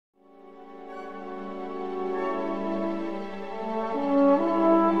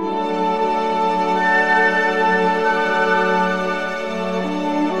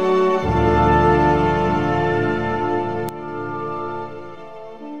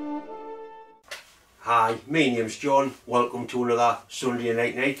Hi, my name's John. Welcome to another Sunday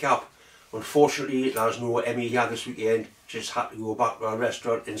night nightcap. Unfortunately, there's no Emmy here this weekend. Just had to go back to a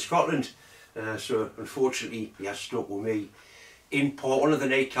restaurant in Scotland. So unfortunately, you're stuck with me. In part one of the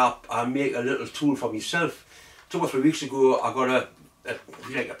nightcap, I make a little tool for myself. 2 or 3 weeks ago, I got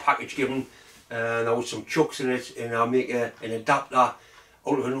a package given, and there was some chucks in it, and I make an adapter out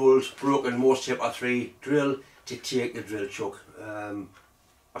of an old broken Morse tape 3 drill to take the drill chuck.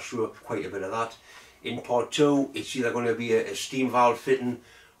 I'll show quite a bit of that. In part 2, it's either going to be a steam valve fitting,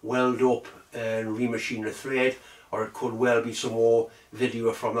 weld up and remachine the thread, or it could well be some more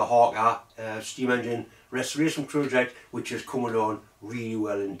video from the Hawker steam engine restoration project, which is coming on really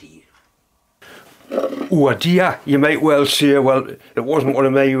well indeed. Oh, a deer, you might well say. Well, it wasn't one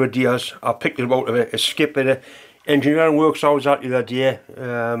of my ideas. I picked it out of a skip at a engineering works I was at the other day.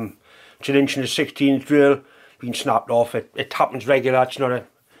 It's an 1/16 drill, being snapped off. It happens regular.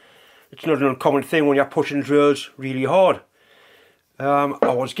 It's not an uncommon thing when you're pushing drills really hard. I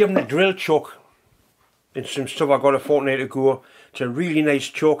was given a drill chuck and some stuff I got a fortnight ago. It's a really nice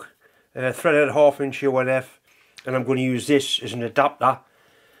chuck, threaded 1/2 inch UNF, and I'm going to use this as an adapter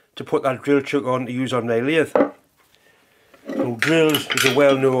to put that drill chuck on to use on my lathe. So drills, as you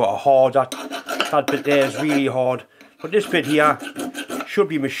well know, are hard. That bit there is really hard, but this bit here should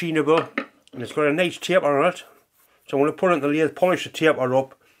be machinable, and it's got a nice taper on it. So I'm going to put it in the lathe, polish the taper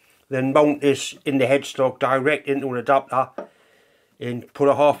up, then mount this in the headstock direct into an adapter and put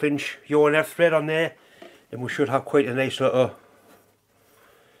a 1/2 inch UNF thread on there, and we should have quite a nice little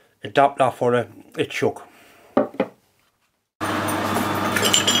adapter for a chuck.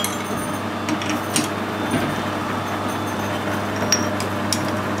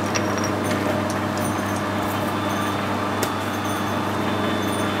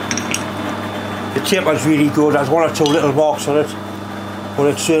 The taper's really good. There's 1 or 2 little marks on it, but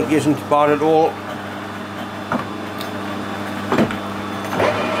it certainly isn't bad at all.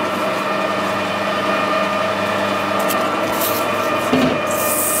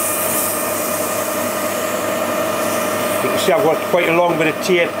 You can see I've got quite a long bit of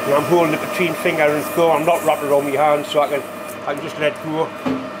tape, and I'm holding it between finger and thumb. I'm not wrapping it around my hand, so I can just let go.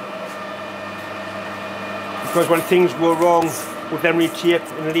 Because when things go wrong with emery tape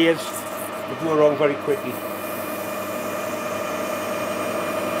and lathes, they go wrong very quickly.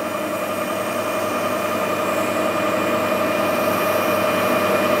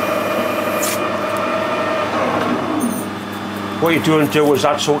 What you don't do is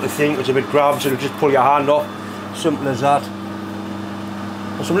that sort of thing, because if it grabs it'll just pull your hand off. Simple as that.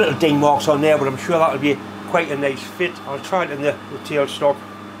 There's some little ding marks on there, but I'm sure that'll be quite a nice fit. I'll try it in the tailstock.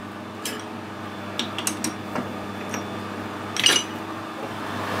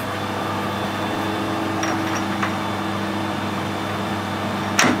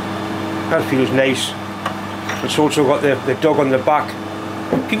 That feels nice. It's also got the dug on the back.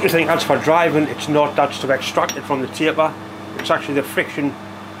 People think that's for driving. It's not. That's to extract it from the taper. It's actually the friction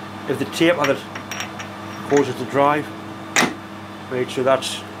of the taper that causes the drive. Right, so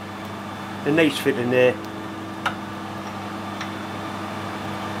that's a nice fit in there.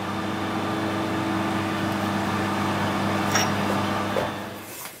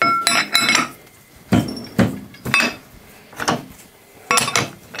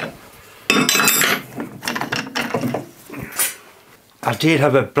 I did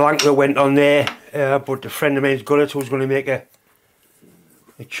have a blank that went on there, but a friend of mine's got it, so I was going to make a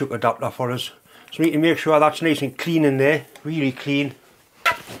chuck adapter for us. So we need to make sure that's nice and clean in there, really clean.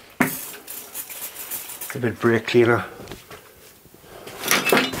 A bit brake cleaner.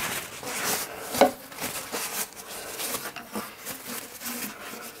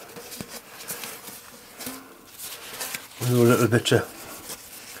 A little bit of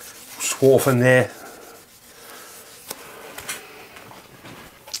swarf in there.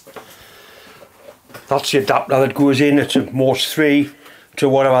 That's the adapter that goes in. It's a Morse 3 to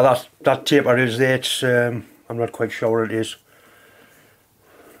whatever that taper is there. It's I'm not quite sure what it is.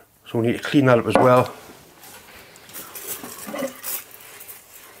 So we need to clean that up as well.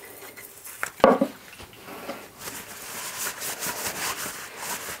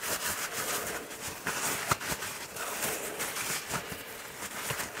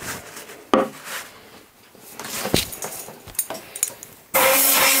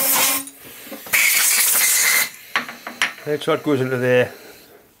 Right, so it goes into there.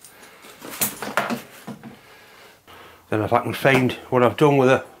 Then if I can find what I've done with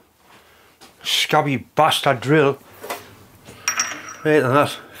a scabby bastard drill, right, and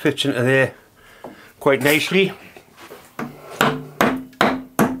that fits into there quite nicely.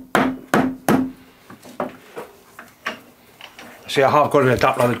 See, I have got an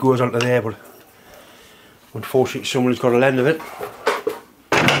adapter that goes onto there, but Unfortunately someone's got a lend of it.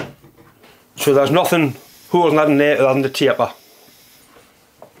 So there's nothing holding that in there other than the taper.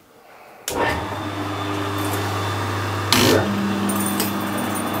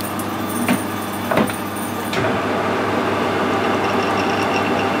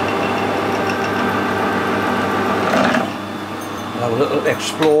 Have a little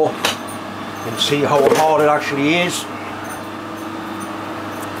explore and see how hard it actually is,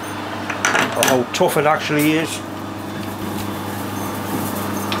 or how tough it actually is.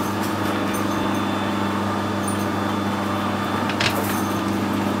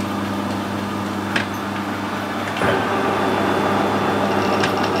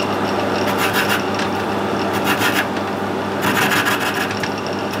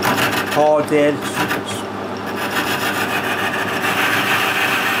 Hard there.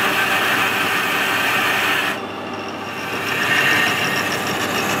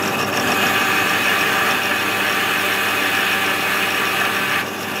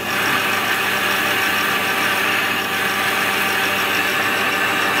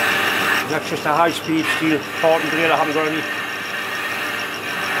 That's just a high-speed steel part and drill. I haven't got any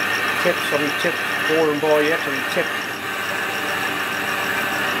tips, I haven't tipped bore and bar yet, I haven't tipped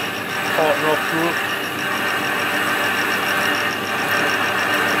part and off tool.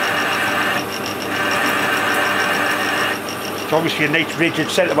 It's obviously a nice rigid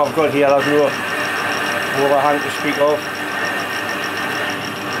setup I've got here, there's no overhang to speak of.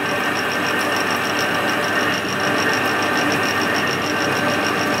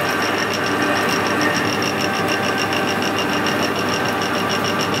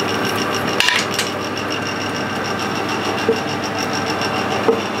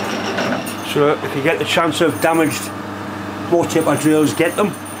 So if you get the chance of damaged more taper drills, get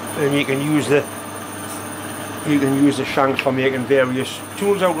them, and you can use the shanks for making various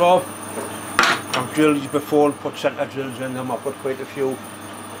tools out of. I've drilled these before and put centre drills in them. I've got quite a few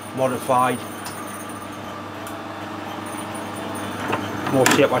modified more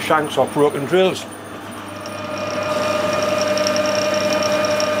taper shanks or broken drills.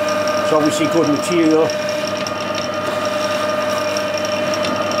 It's obviously good material.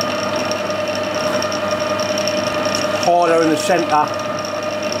 Harder in the centre.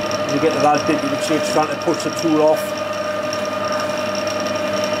 When you get to that bit, you can see it's trying to push the tool off.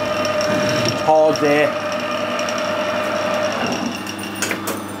 It's hard there.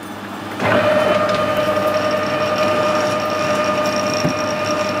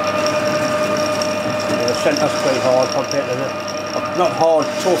 Yeah, the centre's quite hard compared to the, not hard,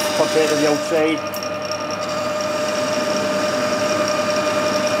 tough compared to the outside.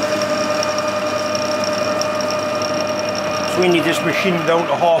 So when you just machine it down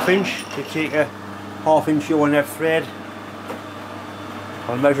to 1/2 inch, you take a 1/2 inch UNF thread.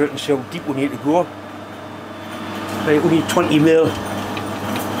 I'll measure it and see how deep we need to go. Right, we need 20 mil.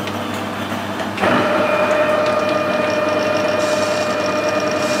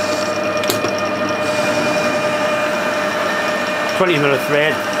 of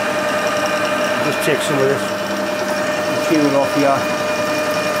thread. Just take some of this material off here.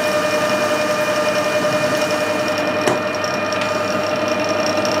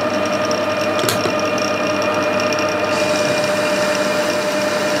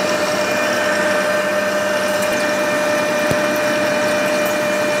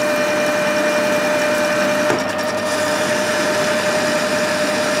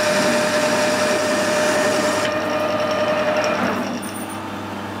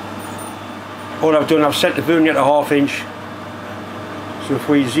 All I've done, I've set the vernier to 1/2 inch. So if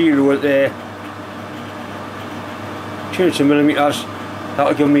we zero it there, change to millimetres,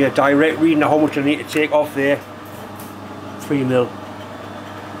 that'll give me a direct reading of how much I need to take off there. 3 mil.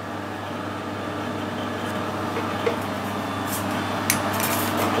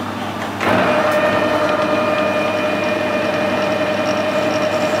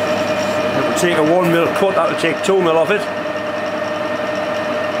 It'll take a 1 mil cut, that'll take 2 mil off it.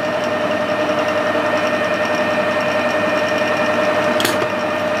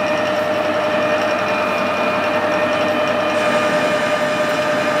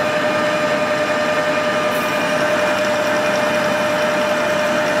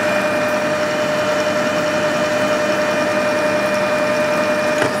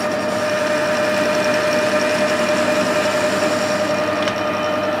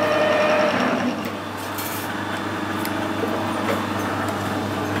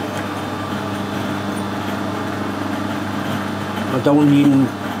 I don't need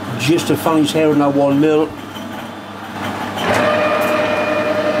just a fanny's hair on that 1 mil.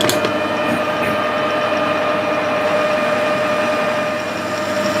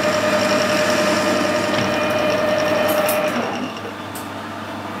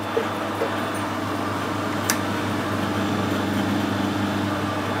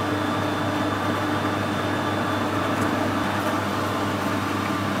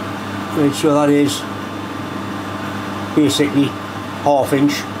 Right, so that is basically 1/2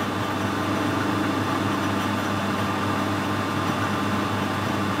 inch.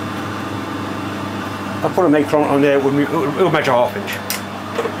 I'll put a micron on there, it'll measure 1/2 inch.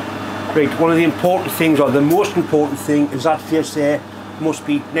 Right, one of the important things, or the most important thing, is that face there must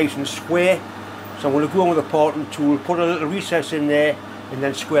be nice and square. So I'm going to go on with the parting tool, put a little recess in there, and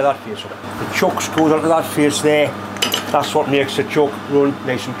then square that face up. The chucks goes onto that face there. That's what makes the chuck run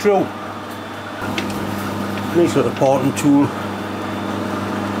nice and true. Nice little parting tool.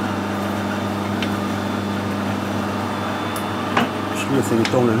 Smoothing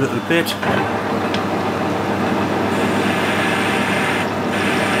it down a little bit.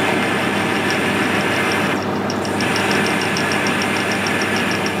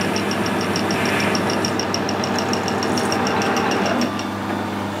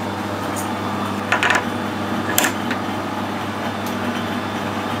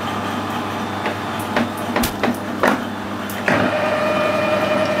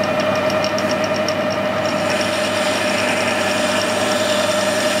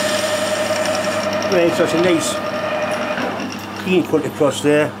 Right, so it's a nice clean cut across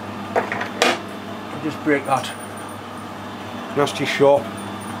there. I'll just break that nasty sharp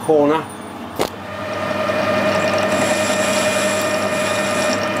corner.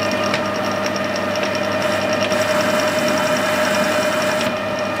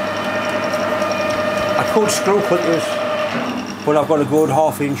 I could screw cut this, but I've got a good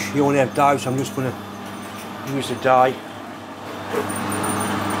 1/2 inch. You only have die, so I'm just going to use the die.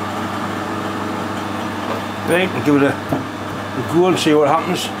 Right, we'll give it a go and see what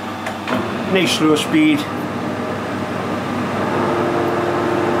happens. Nice slow speed.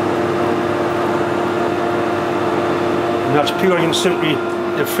 And that's purely and simply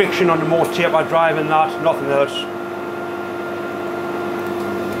the friction on the Morse taper driving that, nothing else.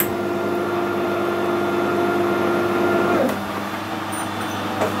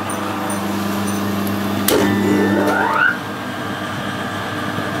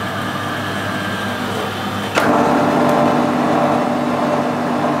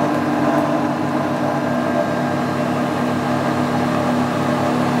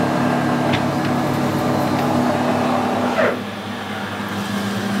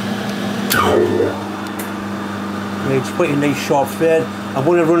 It's pretty nice sharp thread. I'm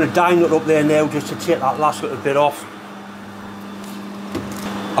going to run a die nut up there now just to take that last little bit off.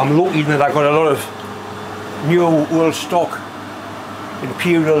 I'm lucky that I got a lot of new old stock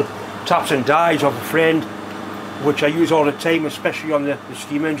Imperial taps and dies off a friend, which I use all the time, especially on the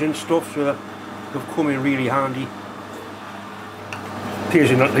steam engine stuff, so they've come in really handy. Appears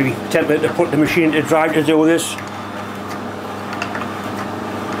you're not really tempted to put the machine to drive to do this.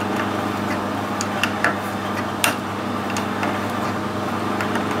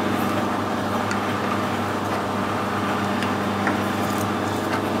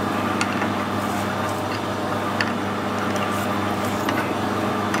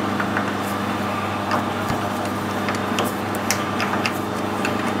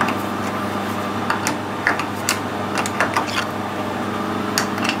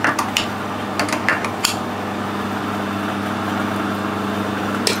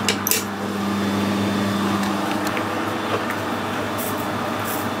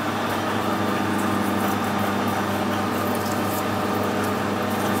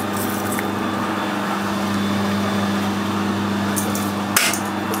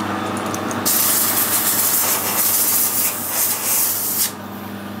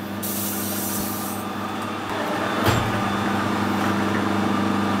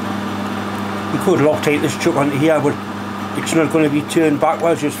 Could Loctite this chuck onto here, but it's not going to be turned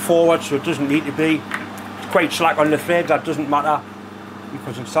backwards, just forward, so it doesn't need to be. It's quite slack on the thread, that doesn't matter,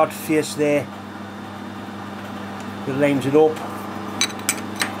 because it's that face there that lines it up.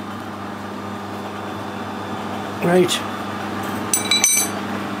 Right,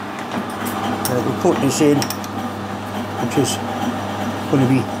 we'll put this in, which is going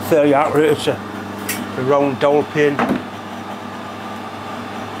to be fairly accurate. It's a round dowel pin.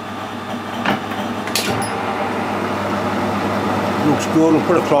 Looks good. We'll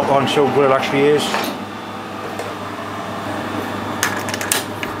put a clock on so good it actually is.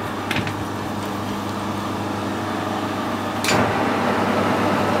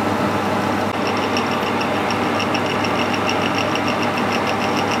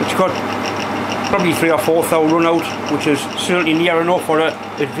 It's got probably 3 or 4 thou run out, which is certainly near enough for a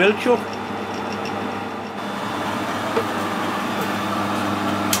drill chuck.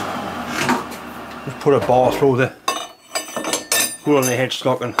 Just put a bar through the hole on the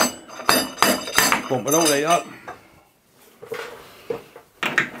headstock and bump it out like that.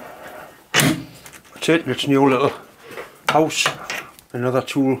 That's it, its new little house. Another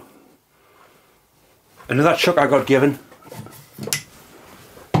tool. Another chuck I got given,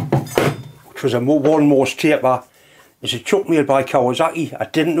 which was one Morse taper. It's a chuck made by Kawasaki. I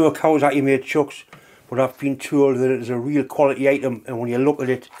didn't know Kawasaki made chucks, but I've been told that it is a real quality item, and when you look at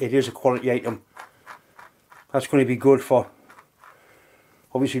it, it is a quality item. That's going to be good for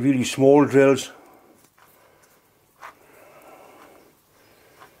obviously really small drills,